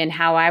feeling and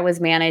how I was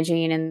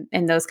managing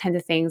and those kinds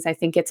of things, I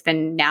think it's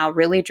been now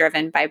really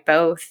driven by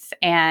both.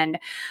 And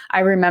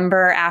I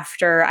remember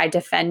after I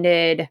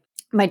defended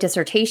my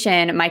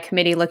dissertation, my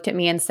committee looked at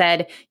me and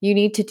said, "You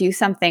need to do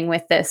something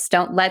with this.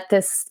 Don't let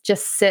this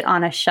just sit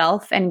on a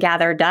shelf and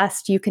gather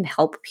dust. You can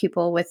help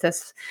people with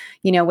this,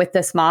 with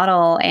this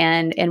model,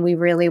 and we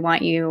really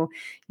want you,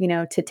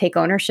 to take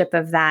ownership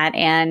of that."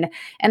 And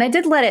I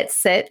did let it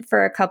sit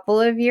for a couple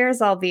of years,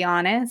 I'll be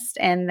honest.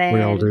 And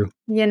We all then, do.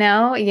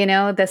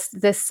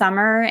 this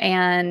summer,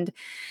 and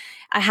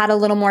I had a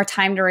little more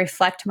time to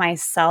reflect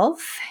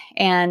myself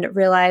and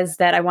realize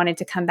that I wanted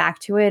to come back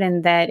to it,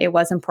 and that it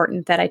was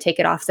important that I take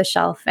it off the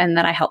shelf and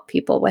that I help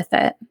people with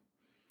it.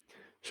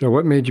 So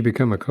what made you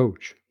become a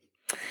coach?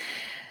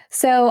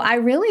 So I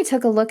really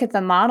took a look at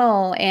the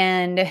model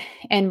and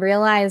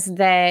realized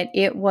that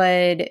it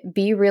would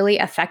be really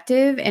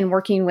effective in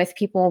working with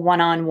people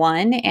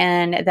one-on-one,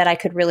 and that I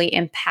could really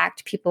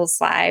impact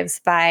people's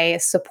lives by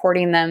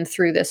supporting them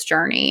through this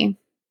journey.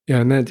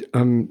 Yeah, and that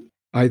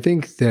I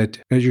think that,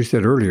 as you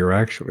said earlier,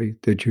 actually,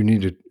 that you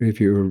need to,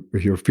 if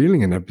you're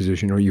feeling in that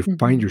position, or you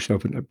find Mhm.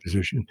 yourself in that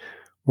position,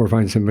 or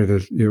find somebody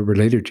that's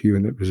related to you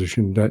in that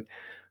position, that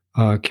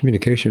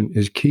communication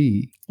is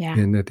key, Yeah.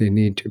 and that they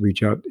need to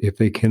reach out if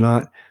they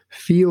cannot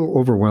feel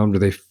overwhelmed, or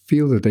they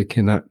feel that they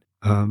cannot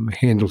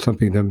handle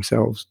something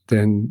themselves.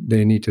 Then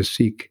they need to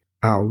seek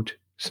out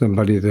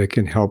somebody that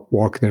can help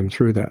walk them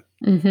through that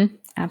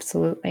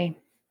Absolutely.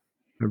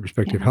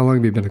 perspective. Yeah. How long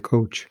have you been a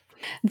coach?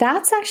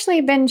 That's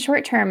actually been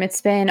short term.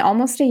 It's been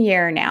almost a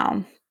year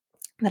now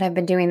that I've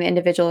been doing the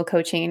individual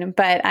coaching,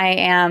 but I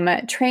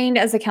am trained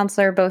as a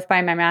counselor both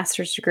by my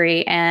master's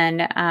degree and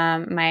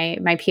my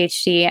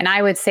PhD. And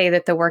I would say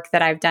that the work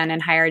that I've done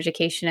in higher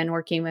education and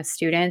working with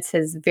students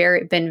has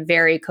been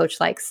very coach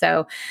like.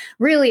 So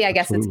really, I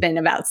guess it's Absolutely. been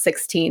about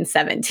 16,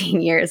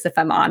 17 years, if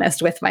I'm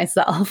honest with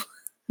myself.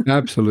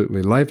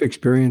 Absolutely. Life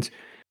experience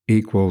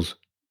equals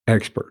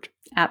expert.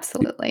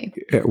 Absolutely.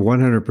 At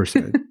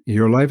 100%.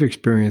 Your life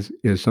experience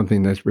is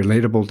something that's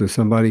relatable to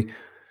somebody.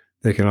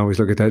 They can always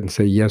look at that and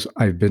say, yes,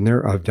 I've been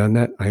there. I've done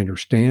that. I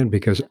understand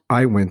because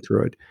I went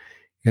through it.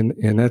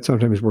 And that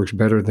sometimes works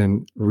better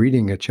than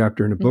reading a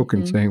chapter in a book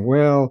and Hmm. saying,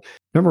 well,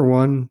 number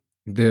one,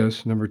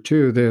 this, number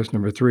two, this,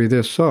 number three,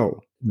 this. So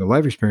the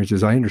life experience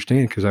is I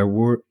understand because I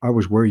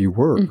was where you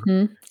were.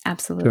 Hmm. So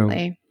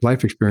Absolutely.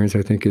 life experience,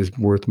 I think, is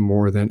worth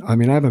more than, I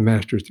mean, I have a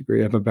master's degree,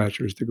 I have a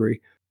bachelor's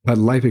degree, but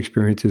life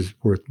experience is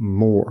worth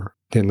more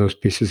than those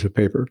pieces of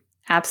paper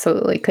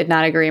Absolutely. Could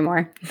not agree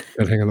more.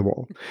 that hang on the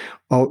wall.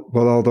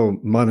 Well, although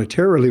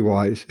monetarily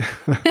wise,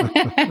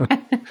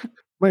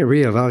 might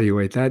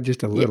reevaluate that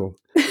just a Yeah. little.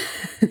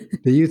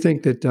 Do you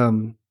think that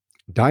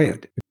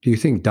do you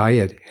think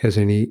diet has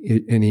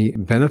any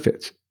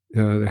benefits?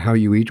 How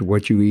you eat,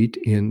 what you eat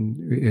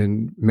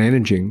in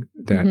managing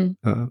that?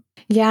 Mhm.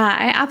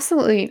 Yeah,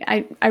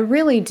 I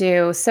really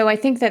do. So I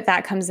think that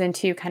that comes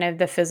into kind of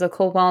the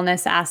physical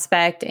wellness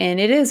aspect, and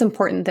it is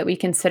important that we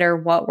consider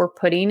what we're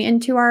putting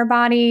into our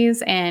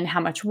bodies and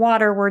how much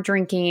water we're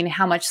drinking,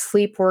 how much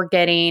sleep we're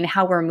getting,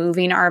 how we're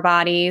moving our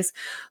bodies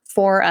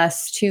for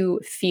us to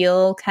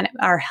feel kind of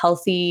our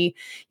healthy,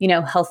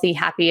 healthy,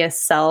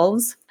 happiest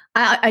selves.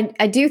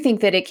 I do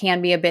think that it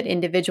can be a bit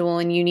individual,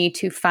 and you need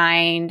to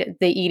find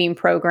the eating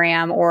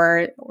program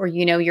or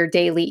your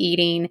daily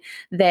eating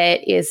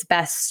that is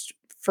best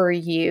for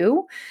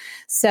you.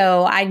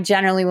 So I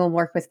generally will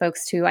work with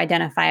folks to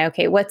identify,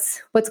 okay,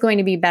 what's going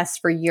to be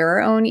best for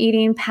your own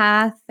eating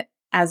path,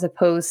 as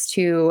opposed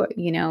to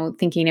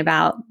thinking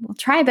about, well,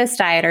 try this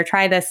diet or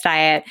try this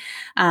diet,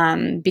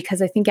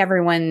 because I think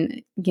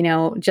everyone,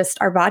 just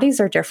our bodies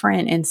are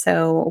different, and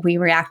so we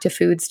react to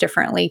foods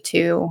differently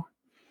too.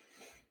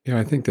 Yeah,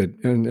 I think that,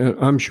 and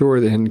I'm sure,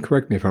 and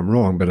correct me if I'm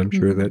wrong, but I'm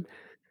sure Mhm. that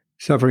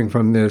suffering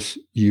from this,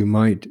 you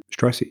might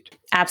stress eat.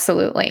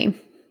 Absolutely.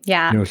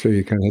 Yeah, So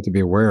you kind of have to be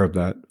aware of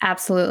that.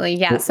 absolutely.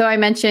 Yeah. Well, So I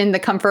mentioned the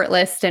comfort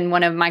list, and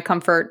one of my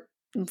comfort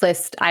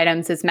list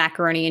items is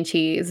macaroni and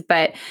cheese.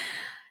 But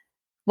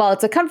while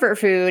it's a comfort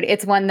food,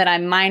 it's one that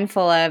I'm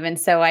mindful of. And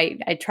so I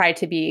try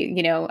to be,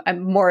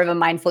 I'm more of a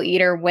mindful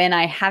eater when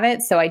I have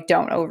it so I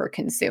don't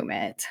overconsume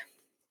it.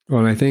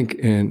 and I think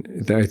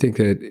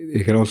that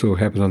it can also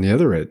happen on the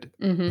other end,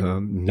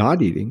 Hmm.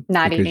 not eating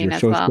Not because eating you're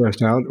as so well.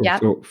 stressed out or Yep.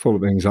 so full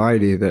of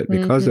anxiety that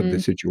because of the Hmm.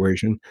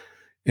 situation,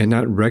 and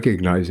not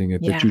recognizing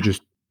it, that Yeah. you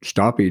just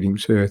stop eating.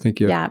 So I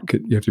think Yeah.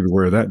 you have to be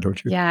aware of that,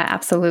 don't you? Yeah,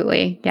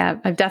 absolutely. Yeah,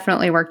 I've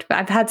definitely worked.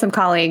 I've had some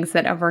colleagues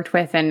that I've worked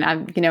with, and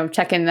I'm,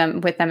 checking them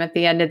with them at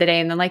the end of the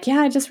day, and they're like, "Yeah,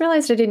 I just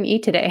realized I didn't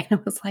eat today." And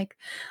I was like,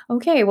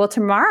 "Okay, well,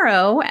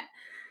 tomorrow,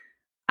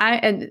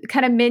 and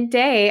kind of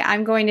midday,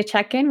 I'm going to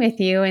check in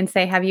with you and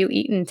say, have you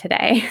eaten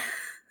today?"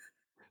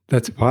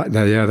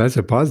 Yeah, that's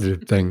a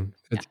positive thing.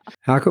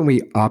 How can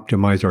we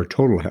optimize our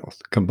total health,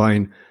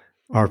 combine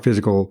our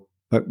physical,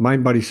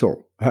 mind, body,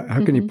 soul?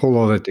 How can you Hmm. pull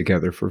all that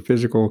together for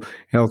physical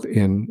health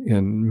and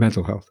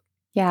mental health?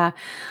 Yeah.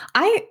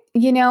 I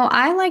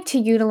like to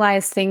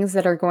utilize activities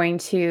that are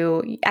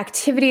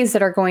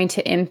going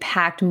to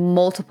impact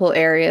multiple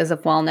areas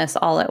of wellness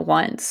all at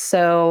once.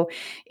 So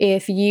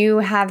if you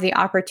have the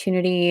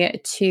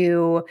opportunity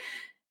to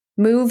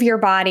move your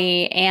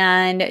body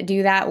and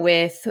do that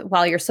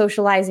while you're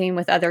socializing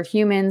with other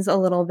humans a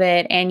little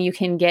bit, and you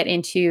can get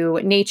into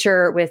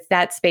nature with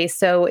that space.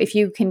 So if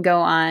you can go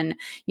on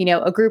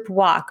a group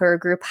walk or a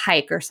group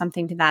hike or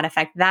something to that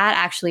effect, that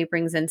actually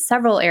brings in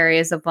several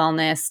areas of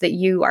wellness that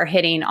you are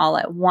hitting all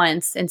at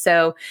once. And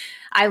so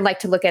I like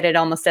to look at it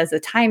almost as a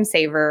time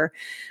saver,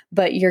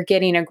 but you're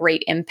getting a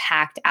great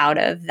impact out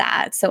of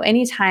that. So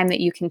anytime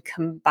that you can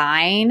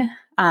combine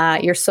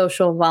your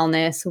social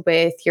wellness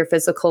with your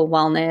physical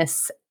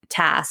wellness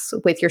tasks,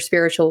 with your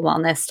spiritual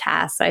wellness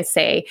tasks, I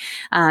say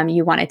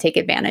you want to take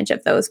advantage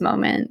of those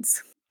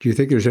moments. Do you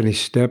think there's any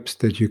steps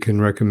that you can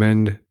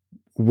recommend?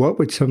 What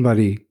would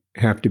somebody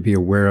have to be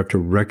aware of to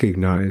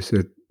recognize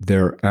that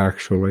they're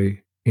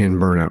actually in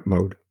burnout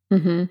mode?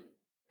 Mm-hmm.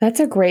 That's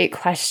a great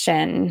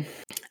question.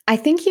 I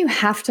think you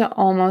have to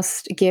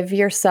almost give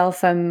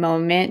yourself a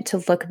moment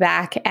to look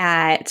back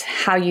at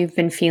how you've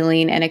been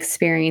feeling and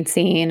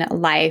experiencing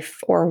life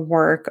or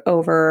work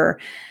over,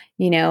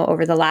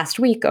 over the last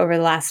week, over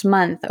the last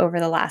month, over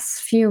the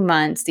last few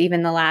months,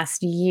 even the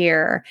last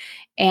year.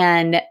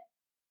 And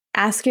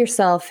ask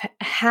yourself,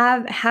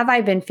 have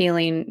I been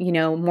feeling,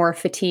 more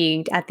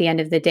fatigued at the end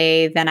of the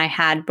day than I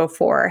had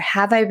before?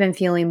 Have I been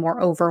feeling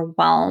more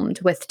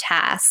overwhelmed with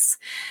tasks?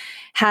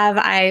 Have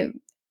I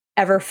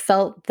ever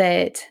felt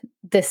that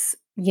this,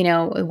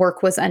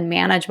 work was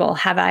unmanageable?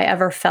 Have I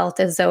ever felt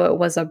as though it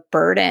was a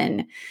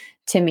burden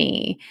to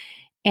me?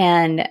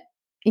 And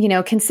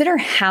consider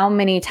how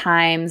many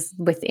times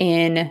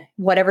within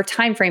whatever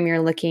time frame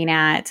you're looking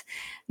at,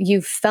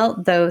 you've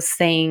felt those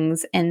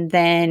things, and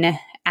then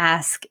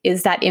ask,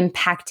 is that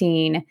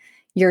impacting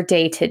your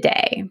day to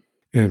day?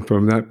 And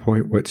from that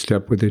point, what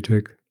step would they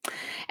take?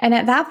 And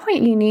at that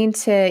point, you need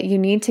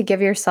to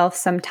give yourself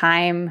some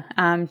time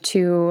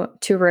to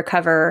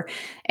recover,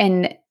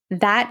 and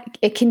that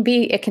it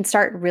can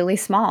start really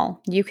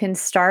small. You can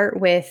start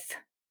with,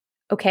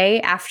 okay,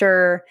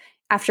 after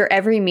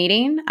every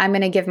meeting, I'm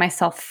going to give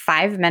myself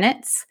 5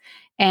 minutes,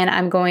 and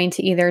I'm going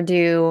to either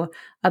do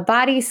a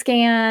body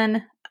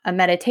scan, a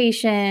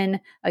meditation,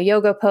 a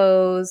yoga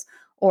pose,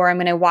 or I'm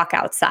going to walk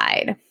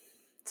outside.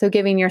 So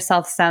giving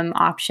yourself some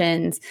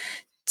options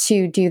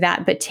to do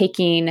that, but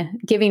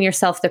giving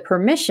yourself the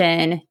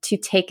permission to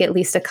take at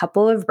least a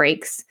couple of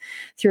breaks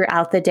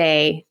throughout the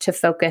day to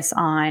focus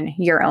on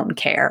your own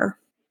care.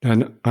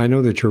 And I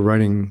know that you're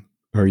writing,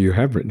 or you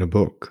have written a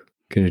book.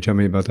 Can you tell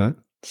me about that?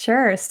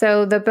 Sure.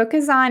 So the book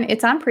it's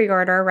on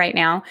pre-order right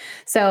now.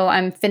 So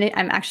I'm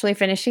actually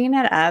finishing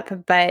it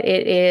up, but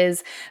it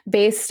is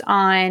based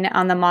on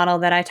the model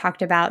that I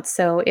talked about.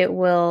 So it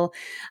will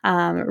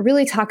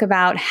really talk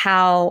about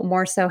how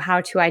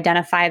to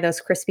identify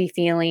those crispy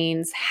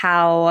feelings,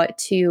 how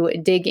to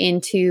dig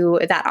into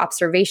that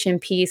observation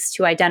piece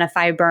to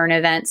identify burn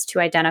events, to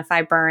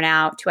identify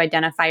burnout, to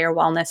identify your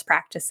wellness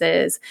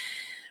practices,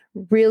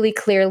 really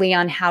clearly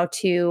on how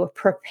to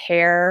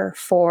prepare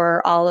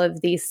for all of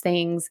these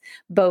things,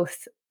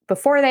 both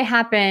before they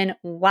happen,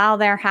 while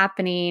they're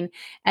happening,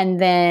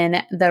 and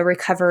then the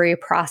recovery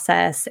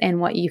process and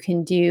what you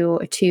can do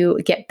to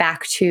get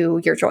back to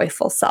your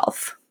joyful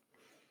self.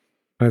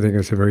 I think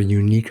it's a very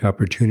unique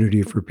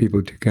opportunity for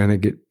people to kind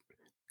of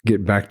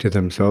get back to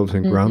themselves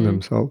and ground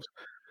themselves.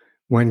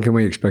 When can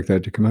we expect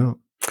that to come out?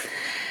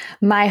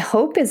 My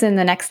hope is in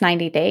the next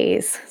 90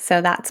 days.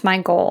 So that's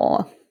my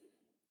goal.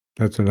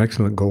 That's an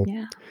excellent goal.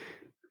 Yeah.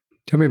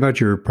 Tell me about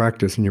your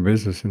practice and your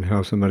business and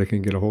how somebody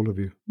can get a hold of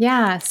you.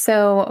 Yeah.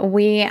 So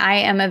I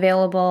am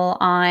available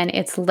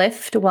it's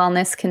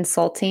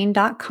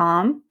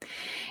liftwellnessconsulting.com.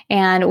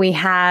 And we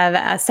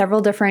have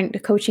several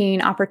different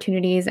coaching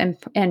opportunities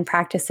and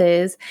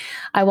practices.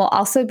 I will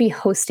also be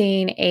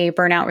hosting a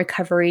burnout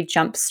recovery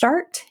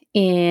jumpstart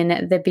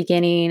in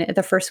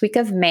the first week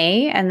of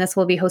May. And this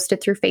will be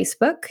hosted through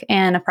Facebook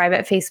and a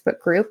private Facebook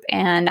group.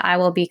 And I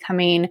will be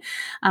coming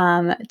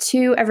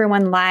to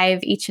everyone live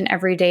each and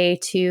every day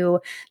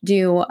to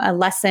do a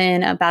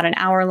lesson, about an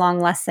hour-long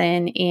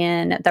lesson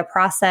in the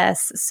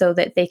process, so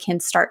that they can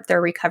start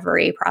their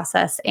recovery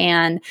process.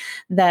 And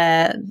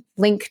the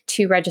link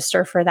to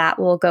register for that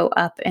will go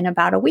up in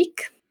about a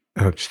week.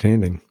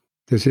 Outstanding.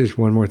 This is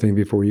one more thing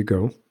before you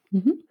go.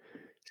 Mm-hmm.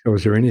 So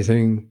is there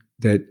anything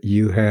that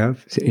you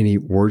have, any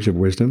words of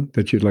wisdom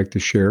that you'd like to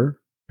share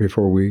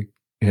before we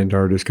end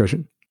our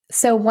discussion?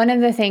 So one of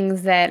the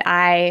things that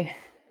I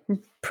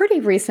pretty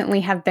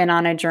recently have been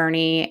on a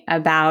journey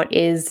about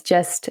is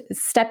just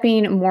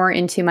stepping more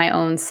into my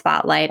own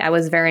spotlight. I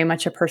was very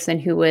much a person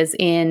who was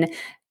in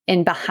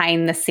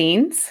behind the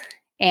scenes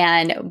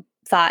and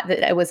thought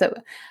that I was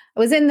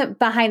in the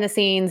behind the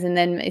scenes, and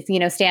then,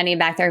 standing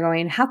back there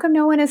going, how come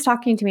no one is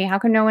talking to me? How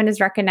come no one is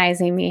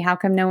recognizing me? How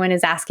come no one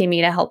is asking me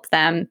to help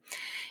them?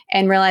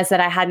 And realized that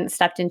I hadn't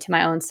stepped into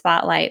my own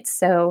spotlight.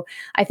 So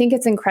I think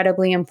it's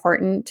incredibly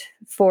important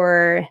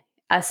for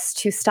us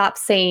to stop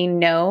saying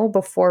no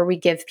before we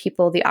give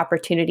people the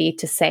opportunity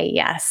to say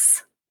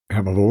yes.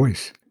 Have a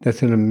voice.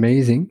 That's an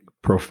amazing,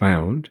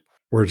 profound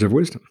words of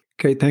wisdom.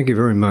 Kate, thank you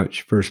very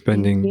much for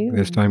spending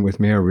this time with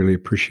me. I really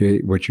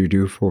appreciate what you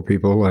do for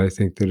people. I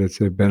think that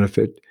it's a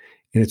benefit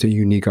and it's a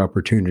unique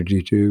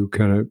opportunity to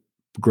kind of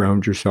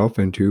ground yourself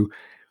and to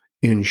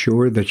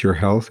ensure that your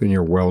health and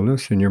your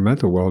wellness and your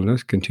mental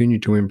wellness continue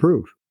to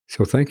improve.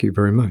 So thank you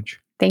very much.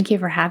 Thank you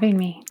for having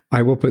me.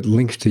 I will put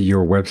links to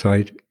your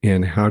website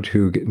and how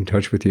to get in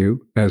touch with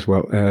you, as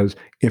well as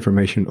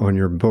information on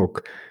your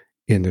book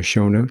in the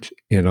show notes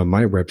and on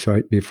my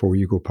website,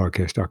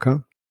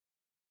 beforeyougopodcast.com.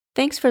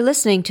 Thanks for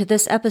listening to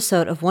this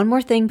episode of One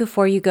More Thing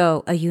Before You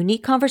Go, a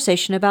unique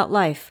conversation about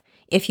life.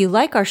 If you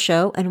like our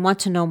show and want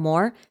to know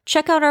more,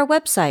 check out our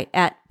website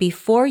at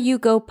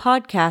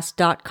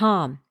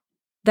beforeyougopodcast.com.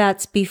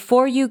 That's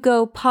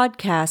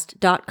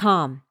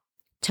beforeyougopodcast.com.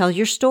 Tell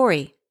your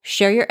story.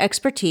 share your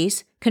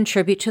expertise,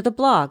 contribute to the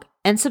blog,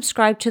 and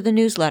subscribe to the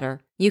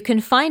newsletter. You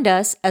can find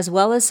us as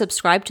well as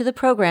subscribe to the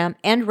program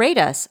and rate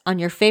us on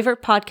your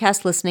favorite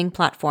podcast listening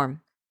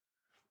platform.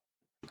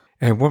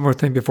 And one more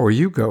thing before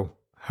you go.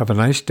 Have a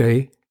nice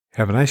day,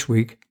 have a nice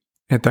week,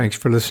 and thanks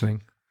for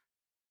listening.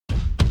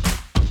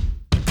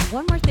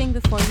 One More Thing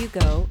Before You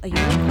Go, a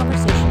unique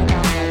conversation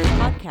about life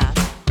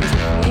podcast, is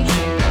a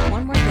creation of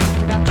One More Thing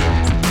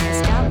Productions,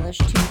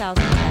 established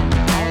 2010,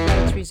 all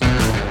rights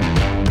reserved.